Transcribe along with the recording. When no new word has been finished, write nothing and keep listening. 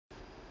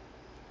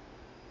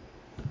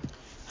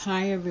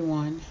Hi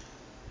everyone.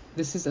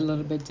 This is a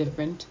little bit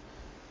different.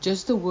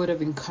 Just a word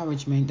of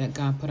encouragement that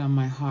God put on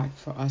my heart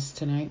for us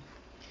tonight.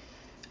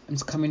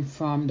 It's coming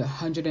from the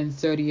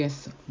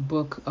 130th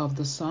book of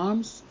the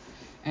Psalms,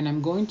 and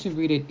I'm going to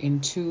read it in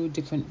two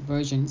different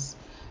versions.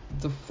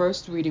 The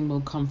first reading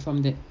will come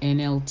from the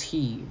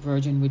NLT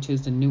version, which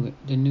is the New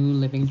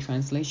Living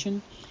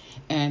Translation,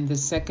 and the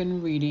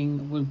second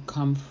reading will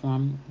come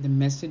from the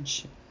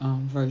Message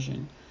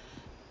version.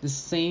 The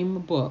same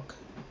book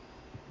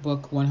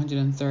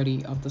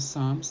 130 of the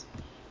Psalms,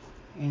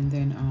 and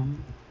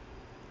then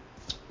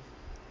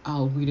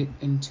I'll read it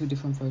in two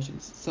different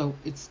versions. So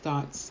it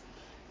starts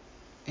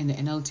in the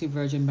NLT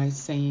version by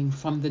saying,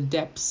 "From the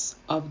depths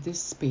of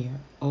despair,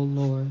 O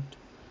Lord,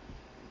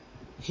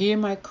 hear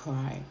my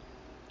cry.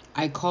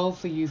 I call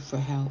for you for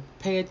help.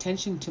 Pay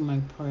attention to my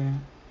prayer.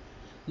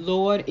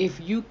 Lord, if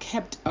you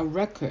kept a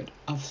record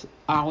of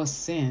our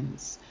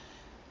sins,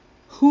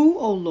 who,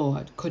 O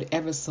Lord, could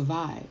ever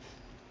survive?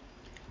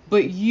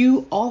 But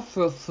you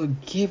offer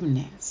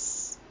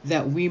forgiveness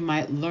that we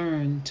might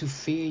learn to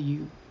fear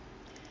you.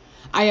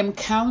 I am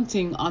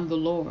counting on the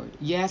Lord.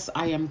 Yes,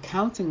 I am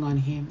counting on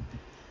him.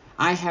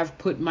 I have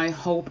put my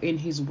hope in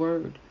his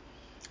word.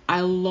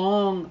 I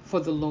long for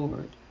the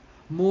Lord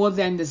more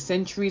than the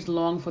centuries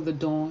long for the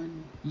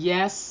dawn.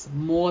 Yes,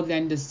 more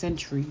than the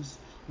centuries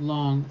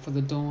long for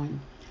the dawn.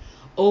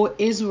 O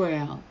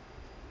Israel,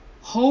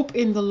 hope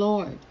in the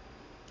Lord,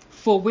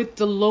 for with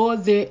the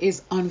Lord there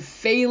is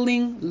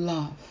unfailing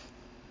love.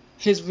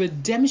 His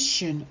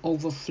redemption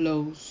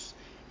overflows.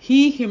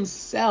 He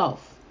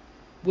himself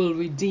will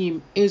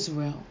redeem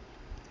Israel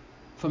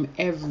from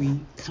every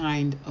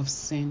kind of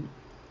sin."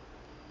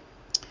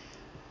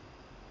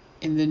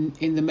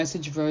 In the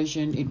Message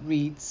version, it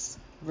reads,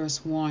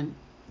 verse 1,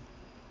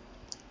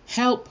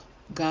 "Help,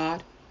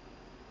 God.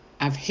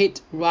 I've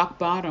hit rock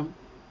bottom.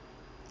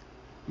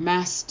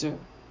 Master,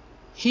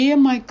 hear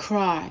my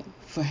cry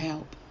for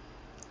help.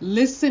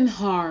 Listen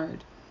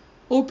hard.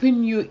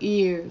 Open your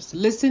ears.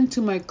 Listen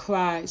to my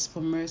cries for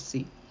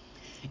mercy.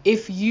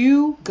 If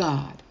you,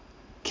 God,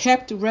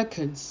 kept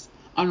records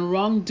on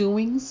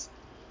wrongdoings,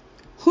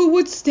 who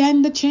would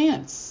stand the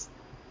chance?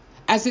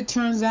 As it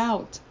turns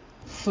out,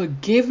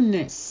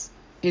 forgiveness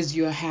is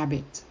your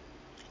habit,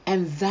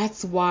 and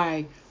that's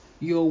why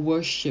you're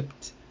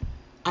worshipped.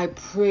 I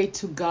pray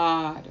to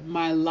God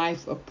my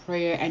life of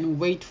prayer and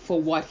wait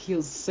for what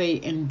he'll say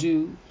and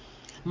do.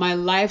 My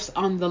life's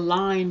on the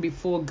line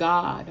before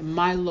God,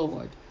 my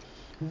Lord,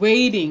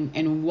 waiting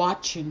and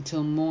watching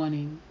till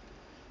morning.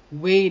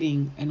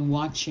 Waiting and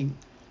watching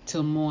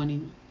till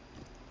morning."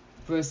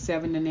 Verse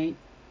 7 and 8.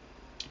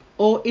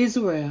 "O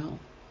Israel,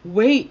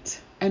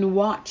 wait and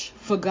watch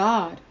for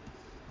God.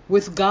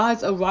 With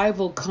God's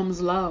arrival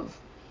comes love.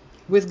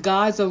 With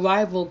God's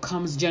arrival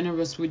comes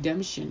generous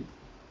redemption.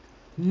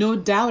 No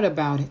doubt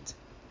about it.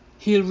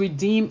 He'll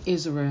redeem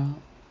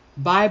Israel,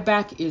 buy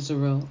back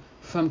Israel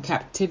from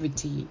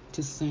captivity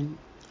to sin."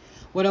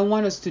 What I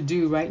want us to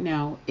do right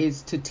now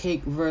is to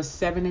take verse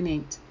 7 and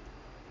 8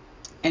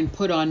 and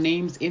put our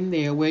names in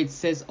there where it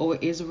says, "O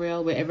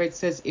Israel," wherever it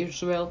says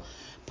Israel,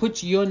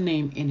 put your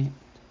name in it.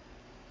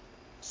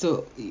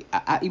 So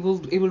it will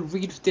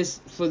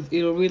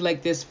read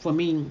like this for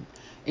me.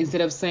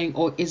 Instead of saying,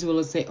 "Oh Israel,"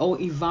 it'll say, "Oh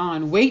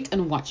Yvonne, wait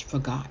and watch for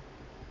God."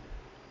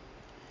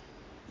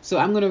 So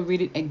I'm going to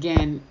read it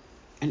again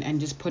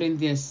and just put in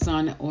there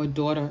son or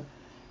daughter,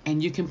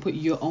 and you can put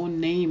your own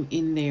name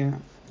in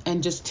there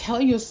and just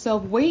tell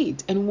yourself,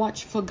 wait and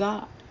watch for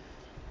God.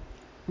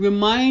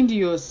 Remind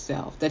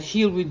yourself that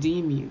he'll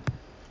redeem you.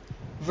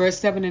 Verse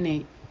 7 and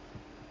 8.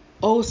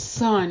 "O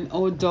son,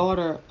 O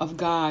daughter of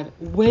God,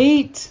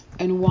 wait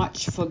and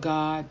watch for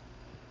God.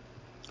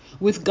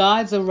 With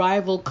God's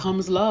arrival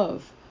comes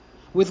love.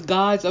 With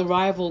God's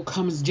arrival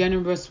comes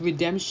generous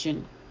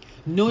redemption.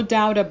 No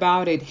doubt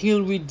about it,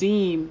 he'll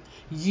redeem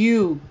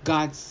you,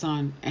 God's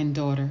son and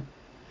daughter.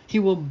 He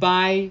will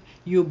buy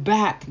you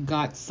back,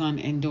 God's son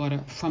and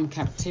daughter, from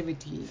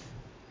captivity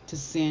to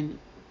sin."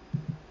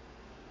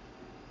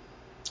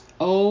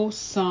 O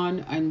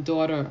son and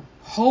daughter,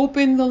 hope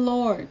in the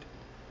Lord.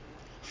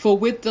 For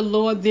with the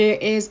Lord there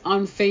is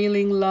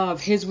unfailing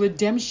love. His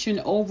redemption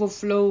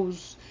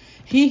overflows.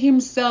 He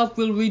himself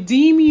will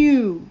redeem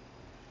you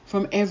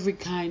from every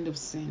kind of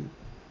sin.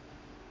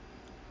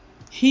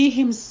 He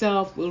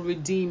himself will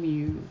redeem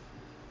you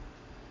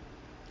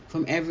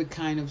from every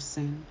kind of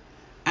sin.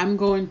 I'm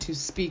going to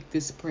speak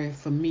this prayer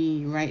for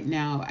me right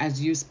now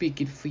as you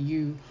speak it for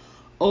you.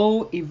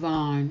 O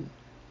Yvonne,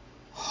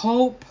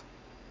 hope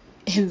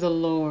in the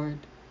Lord.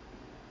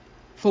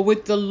 For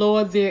with the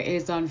Lord there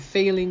is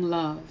unfailing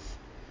love.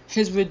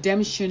 His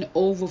redemption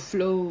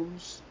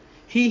overflows.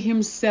 He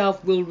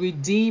himself will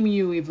redeem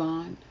you,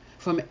 Yvonne,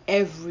 from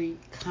every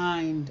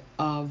kind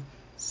of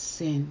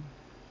sin.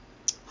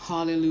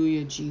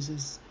 Hallelujah,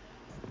 Jesus.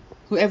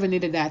 Whoever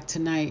needed that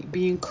tonight,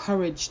 be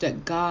encouraged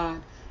that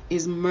God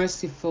is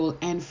merciful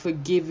and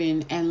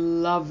forgiving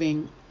and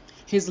loving.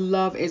 His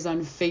love is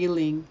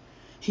unfailing.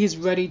 He's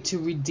ready to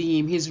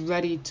redeem. He's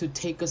ready to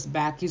take us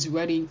back. He's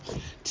ready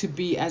to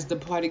be as the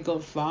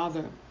prodigal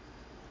father.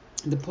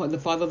 The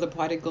father of the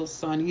prodigal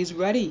son. He's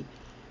ready.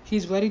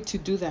 He's ready to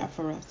do that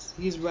for us.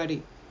 He's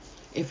ready.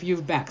 If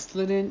you've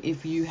backslidden,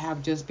 if you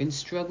have just been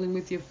struggling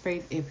with your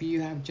faith, if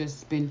you have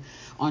just been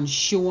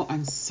unsure,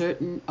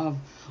 uncertain of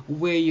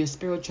where your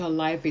spiritual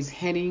life is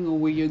heading or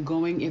where you're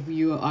going, if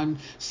you're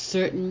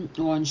uncertain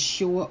or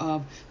unsure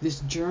of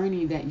this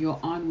journey that you're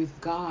on with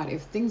God,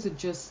 if things are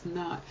just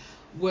not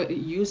what it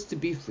used to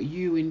be for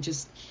you, and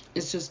just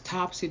it's just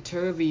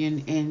topsy-turvy,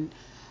 and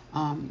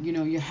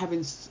you're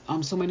having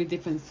so many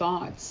different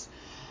thoughts,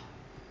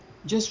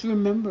 just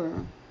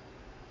remember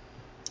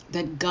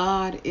that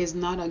God is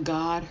not a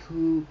God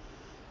who,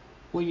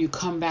 when you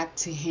come back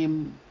to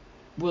him,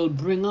 will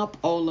bring up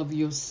all of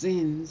your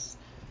sins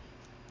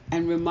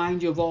and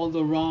remind you of all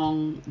the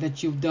wrong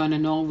that you've done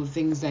and all the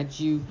things that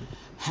you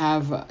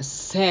have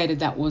said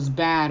that was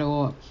bad,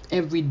 or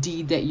every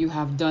deed that you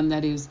have done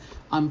that is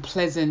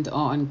unpleasant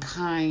or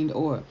unkind,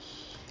 or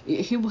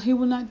he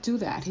will not do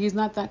that. He is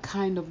not that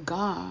kind of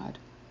God.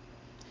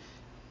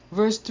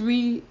 Verse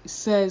 3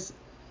 says,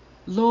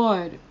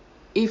 Lord,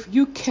 if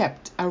you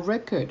kept a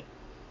record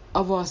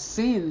of our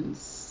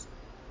sins,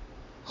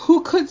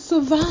 who could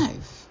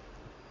survive?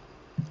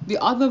 The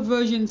other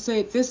versions say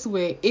it this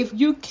way: if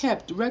you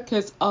kept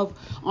records of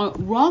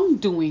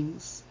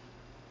wrongdoings,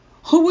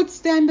 who would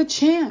stand a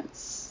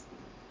chance?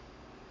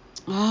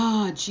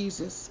 Ah,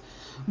 Jesus.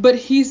 But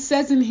he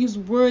says in his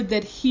word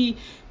that he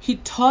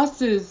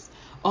tosses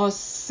our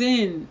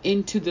sin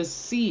into the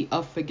sea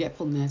of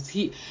forgetfulness.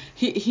 He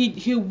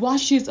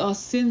washes our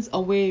sins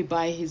away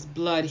by his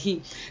blood.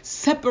 He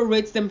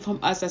separates them from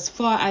us as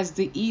far as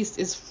the east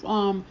is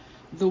from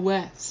the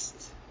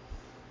west.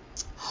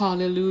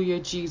 Hallelujah,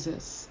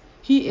 Jesus.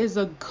 He is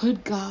a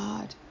good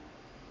God.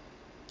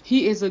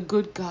 He is a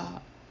good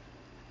God.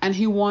 And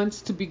he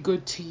wants to be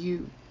good to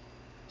you.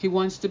 He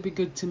wants to be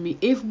good to me.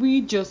 If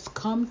we just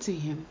come to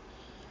him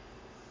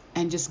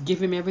and just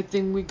give him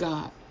everything we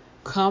got,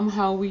 come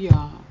how we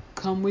are,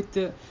 come with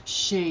the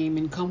shame,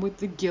 and come with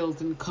the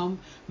guilt, and come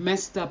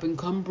messed up, and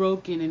come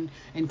broken,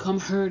 and come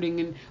hurting,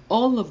 and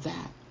all of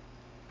that,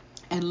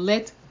 and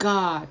let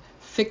God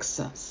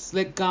fix us.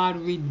 Let God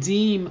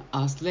redeem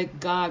us. Let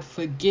God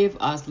forgive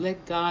us.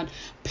 Let God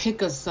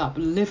pick us up,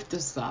 lift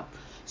us up,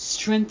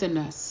 strengthen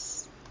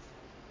us,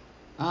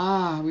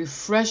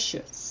 refresh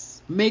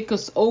us, make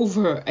us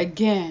over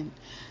again.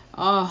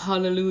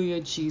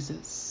 Hallelujah,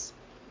 Jesus.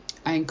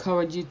 I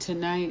encourage you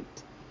tonight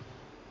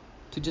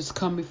to just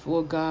come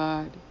before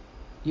God,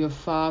 your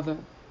Father.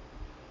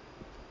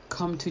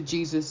 Come to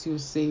Jesus, your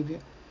Savior,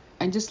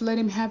 and just let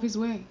him have his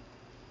way.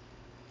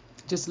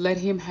 Just let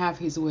him have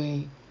his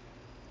way.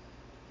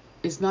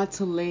 It's not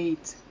too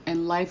late,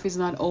 and life is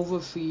not over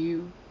for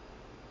you.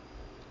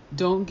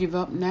 Don't give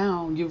up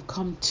now. You've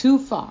come too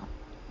far.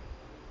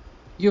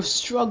 You've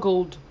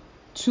struggled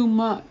too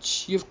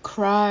much. You've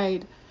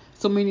cried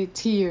so many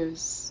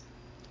tears.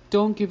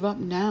 Don't give up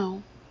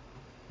now.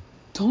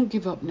 Don't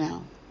give up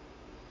now.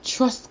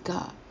 Trust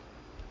God.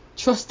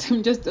 Trust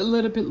him just a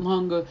little bit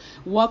longer.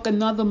 Walk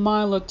another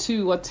mile or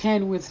 2 or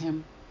 10 with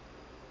him,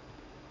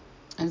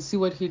 and see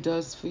what he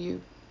does for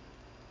you.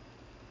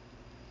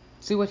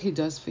 See what he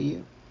does for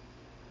you.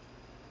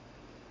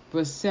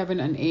 Verse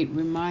 7 and 8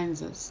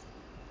 reminds us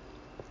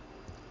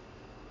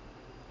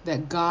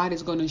that God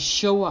is going to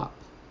show up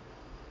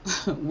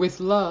with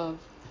love.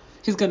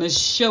 He's going to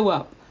show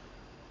up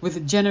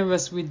with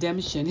generous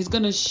redemption. He's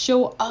going to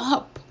show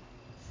up.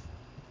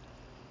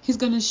 He's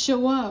going to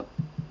show up.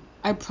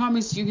 I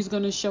promise you, he's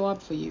going to show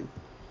up for you.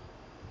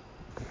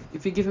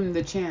 If you give him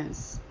the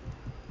chance.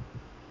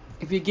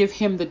 If you give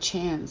him the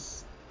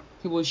chance,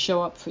 he will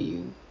show up for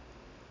you.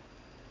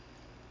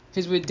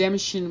 His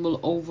redemption will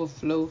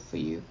overflow for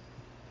you.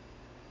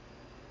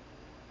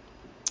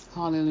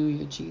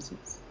 Hallelujah,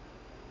 Jesus.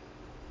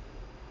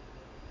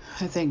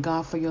 I thank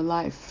God for your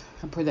life.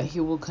 I pray that he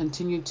will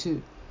continue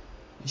to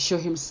show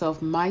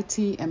himself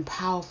mighty and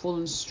powerful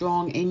and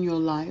strong in your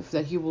life,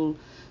 that he will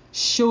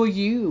show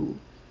you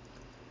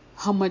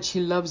how much he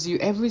loves you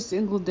every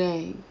single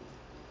day,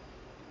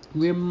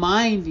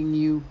 reminding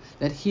you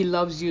that he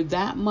loves you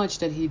that much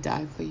that he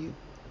died for you.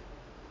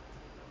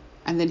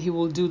 And then he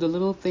will do the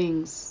little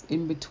things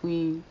in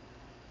between,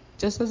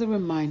 just as a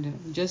reminder,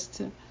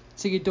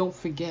 so you don't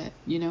forget,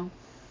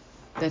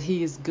 that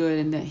he is good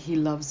and that he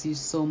loves you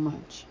so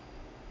much.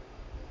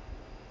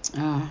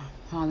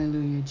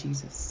 Hallelujah,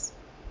 Jesus.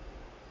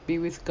 Be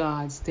with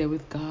God, stay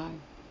with God,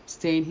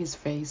 stay in his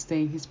face,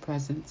 stay in his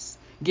presence.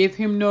 Give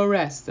him no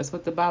rest. That's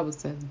what the Bible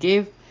says.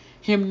 Give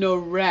him no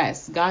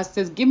rest. God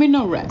says, give me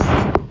no rest.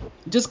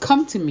 Just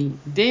come to me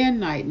day and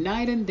night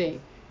and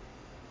day.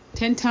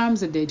 10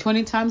 times a day,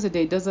 20 times a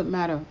day, doesn't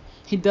matter.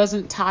 He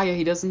doesn't tire.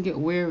 He doesn't get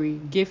weary.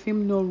 Give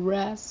him no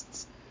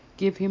rest.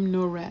 Give him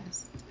no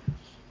rest.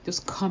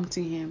 Just come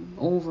to him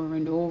over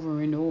and over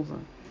and over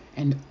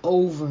and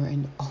over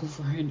and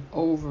over and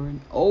over and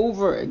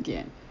over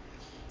again.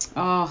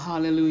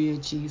 Hallelujah,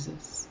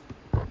 Jesus.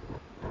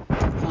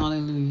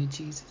 Hallelujah,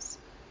 Jesus.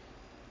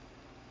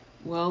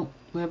 Well,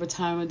 whatever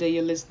time of day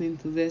you're listening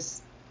to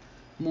this,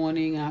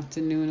 morning,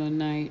 afternoon, or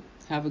night,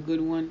 have a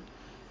good one.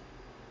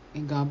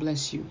 And God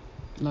bless you.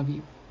 Love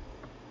you.